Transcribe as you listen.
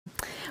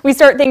We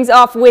start things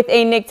off with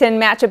a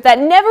NIC-10 matchup that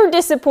never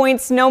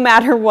disappoints no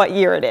matter what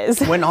year it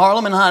is. When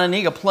Harlem and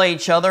Hononegah play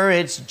each other,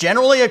 it's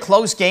generally a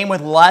close game with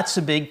lots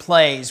of big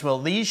plays. Well,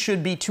 these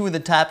should be two of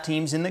the top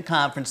teams in the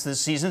conference this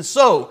season.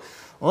 So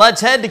let's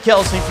head to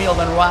Kelsey Field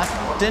in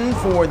Rockton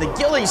for the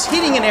Gillies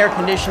Heating and Air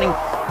Conditioning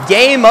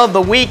Game of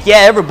the Week. Yeah,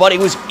 everybody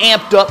was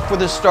amped up for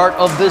the start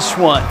of this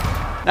one.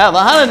 Now, the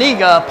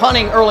Hononegah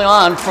punting early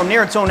on from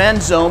near its own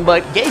end zone,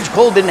 but Gage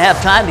Cole didn't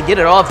have time to get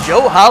it off.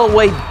 Joe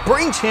Holloway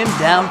brings him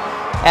down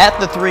at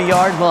the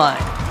 3-yard line.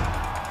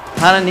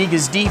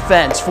 Hononegah's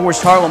defense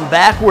forced Harlem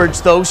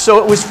backwards, though,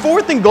 so it was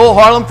 4th and goal.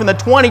 Harlem from the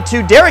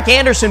 22. Derek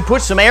Anderson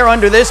put some air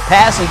under this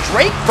pass, and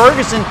Drake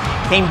Ferguson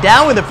came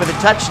down with it for the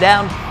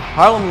touchdown.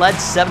 Harlem led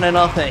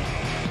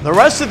 7-0. The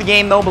rest of the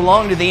game, though,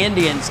 belonged to the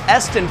Indians.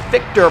 Eston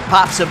Fichter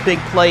pops a big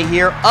play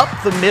here up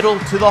the middle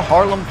to the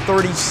Harlem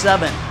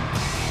 37.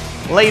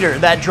 Later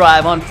that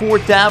drive on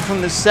 4th down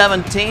from the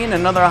 17,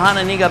 another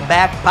Hononegah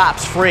back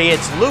pops free.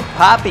 It's Luke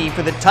Poppy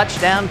for the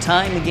touchdown,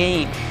 tying the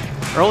game.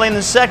 Early in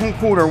the second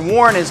quarter,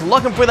 Warren is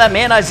looking for that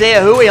man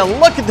Isaiah Hui.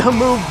 Look at the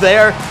move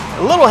there.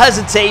 A little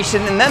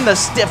hesitation, and then the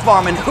stiff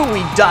arm, and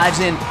Hui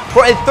dives in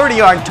for a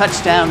 30-yard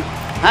touchdown.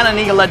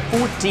 Hononegah led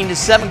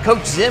 14-7.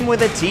 Coach Zim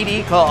with a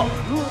TD call.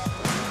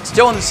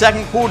 Still in the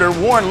second quarter,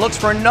 Warren looks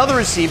for another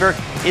receiver.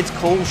 It's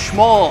Cole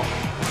Schmall.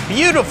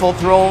 Beautiful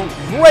throw,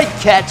 great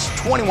catch,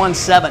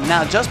 21-7.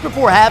 Now, just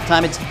before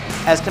halftime, it's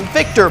Eston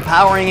Fichter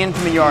powering in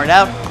from a yard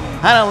out.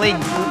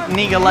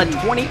 Hononegah led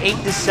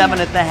 28-7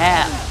 at the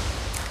half.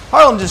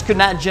 Harlem just could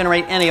not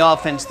generate any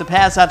offense. The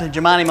pass out to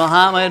Jamani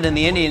Muhammad, and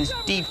the Indians'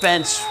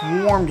 defense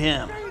swarmed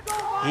him.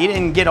 He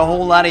didn't get a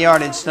whole lot of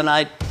yardage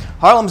tonight.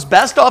 Harlem's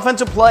best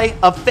offensive play,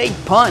 a fake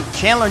punt.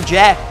 Chandler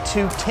Jack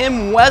to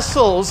Tim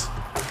Wessels.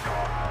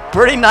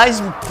 Pretty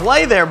nice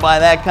play there by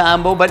that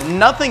combo, but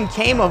nothing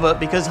came of it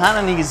because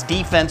Hononegah's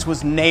defense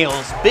was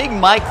nails. Big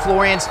Mike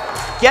Florians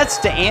gets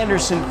to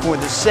Anderson for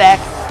the sack.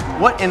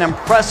 What an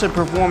impressive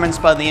performance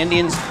by the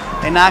Indians.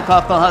 They knock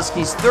off the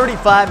Huskies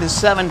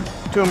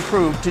 35-7 to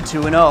improve to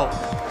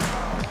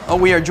 2-0.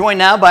 We are joined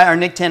now by our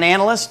NIC-10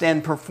 analyst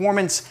and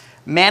performance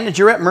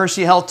manager at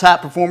Mercy Health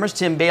Top Performers,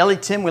 Tim Bailey.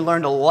 Tim, we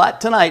learned a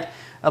lot tonight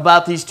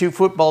about these two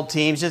football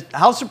teams. Just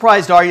how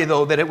surprised are you,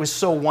 though, that it was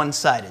so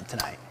one-sided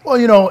tonight? Well,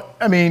 you know,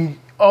 I mean,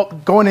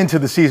 going into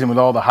the season with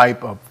all the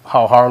hype of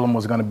how Harlem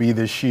was going to be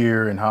this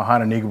year and how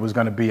Hononegah was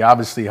going to be,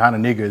 obviously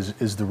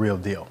Hononegah is the real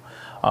deal.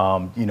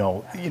 You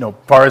know, as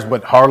far as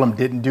what Harlem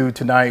didn't do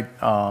tonight,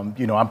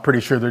 I'm pretty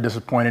sure they're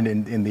disappointed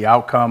in the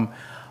outcome.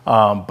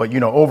 But,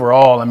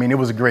 overall, I mean, it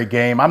was a great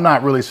game. I'm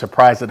not really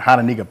surprised that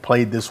Hononegah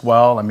played this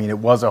well. I mean, it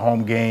was a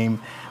home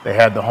game. They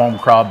had the home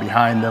crowd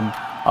behind them.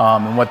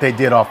 And what they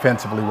did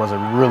offensively was a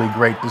really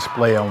great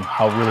display on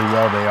how really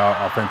well they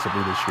are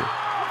offensively this year.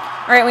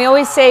 All right, we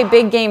always say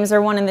big games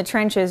are won in the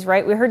trenches,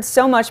 right? We heard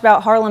so much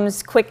about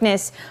Harlem's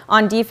quickness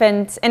on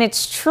defense, and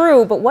it's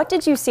true, but what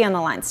did you see on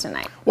the lines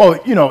tonight?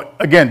 Well,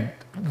 again,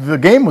 the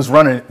game was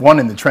won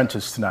in the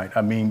trenches tonight.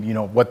 I mean,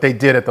 what they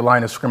did at the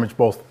line of scrimmage,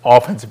 both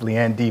offensively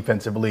and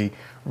defensively,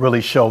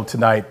 really showed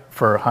tonight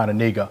for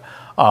Hononegah.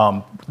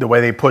 The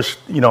way they pushed,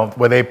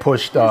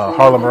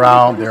 Harlem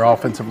around, their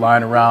offensive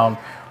line around,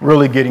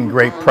 really getting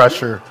great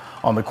pressure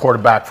on the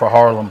quarterback for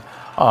Harlem.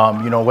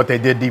 What they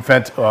did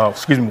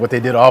what they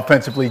did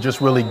offensively, just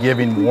really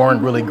giving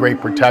Warren really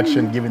great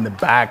protection, giving the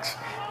backs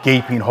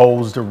gaping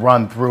holes to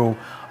run through.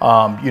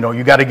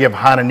 You got to give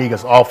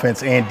Hononegah's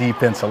offense and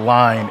defensive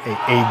line an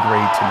A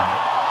grade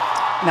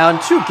tonight. Now, in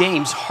 2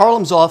 games,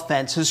 Harlem's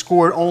offense has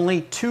scored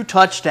only 2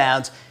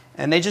 touchdowns,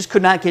 and they just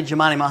could not get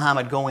Jamani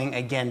Muhammad going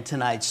again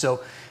tonight.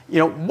 So,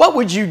 what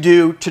would you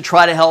do to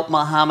try to help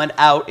Muhammad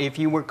out if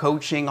you were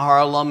coaching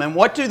Harlem? And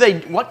what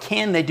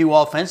can they do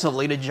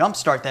offensively to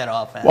jumpstart that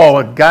offense? Well,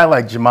 a guy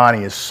like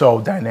Jamani is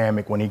so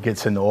dynamic when he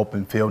gets in the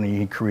open field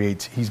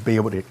and he's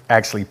able to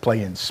actually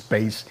play in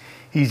space.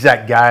 He's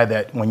that guy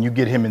that when you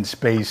get him in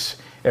space,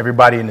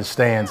 everybody in the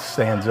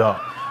stands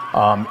up.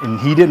 And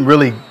he didn't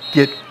really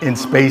get in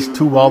space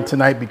too well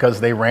tonight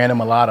because they ran him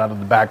a lot out of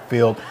the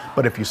backfield.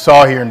 But if you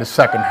saw here in the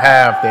second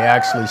half, they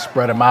actually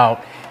spread him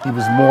out. He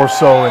was more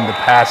so in the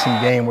passing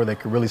game where they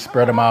could really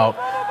spread him out,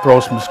 throw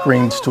some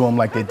screens to him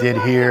like they did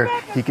here.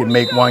 He could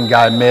make one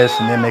guy miss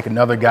and then make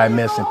another guy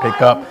miss and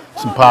pick up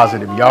some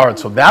positive yards.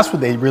 So that's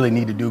what they really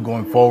need to do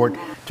going forward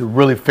to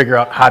really figure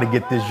out how to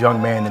get this young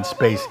man in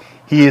space.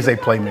 He is a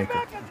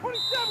playmaker.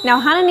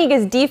 Now,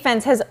 Hononegah's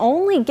defense has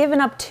only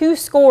given up 2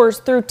 scores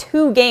through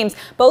 2 games.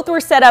 Both were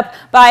set up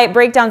by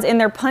breakdowns in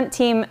their punt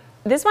team.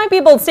 This might be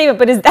a bold statement,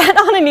 but is that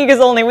Hononegah's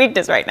only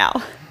weakness right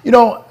now?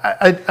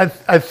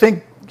 I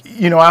think,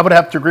 I would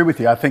have to agree with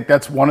you. I think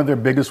that's one of their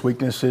biggest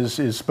weaknesses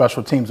is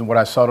special teams and what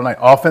I saw tonight.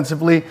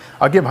 Offensively,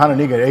 I'll give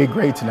Hononegah an A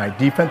grade tonight.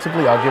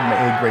 Defensively, I'll give them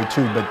an A grade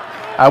too. But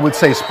I would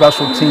say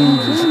special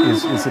teams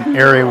is an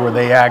area where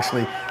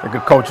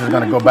the coach is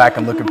going to go back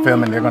and look at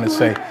film and they're going to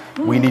say,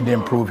 we need to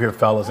improve here,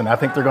 fellas. And I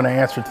think they're going to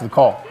answer to the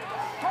call.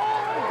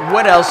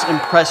 What else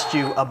impressed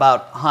you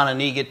about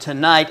Hononegah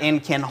tonight,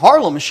 and can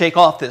Harlem shake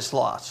off this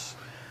loss?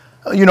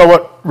 You know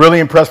what really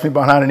impressed me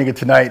about Hononegah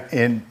tonight,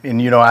 and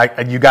you know,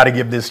 you got to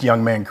give this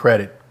young man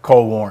credit.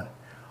 Cole Warren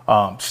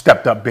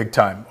stepped up big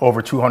time,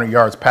 over 200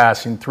 yards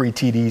passing, 3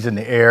 TDs in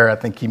the air. I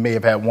think he may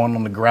have had 1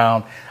 on the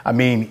ground. I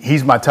mean,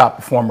 he's my top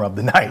performer of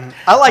the night.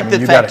 I like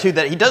the fact, too,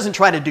 that he doesn't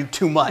try to do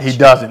too much. He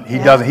doesn't. He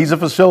doesn't. He's a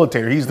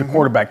facilitator. He's the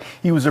quarterback.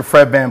 He was a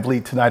Fred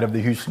VanVleet tonight of the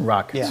Houston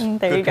Rockets. Yeah,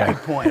 there you go. Good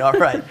point. All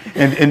right.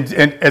 and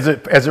as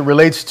it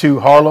relates to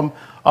Harlem,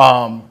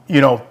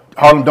 you know,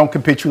 Harlem don't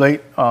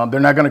capitulate. They're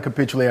not going to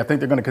capitulate. I think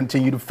they're going to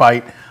continue to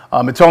fight.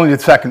 It's only the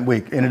second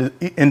week.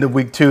 Into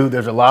week 2,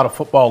 there's a lot of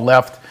football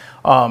left.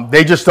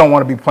 They just don't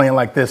want to be playing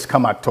like this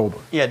come October.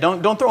 Yeah,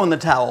 don't throw in the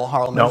towel,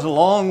 Harlem. There's a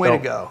long way to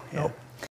go. Yeah.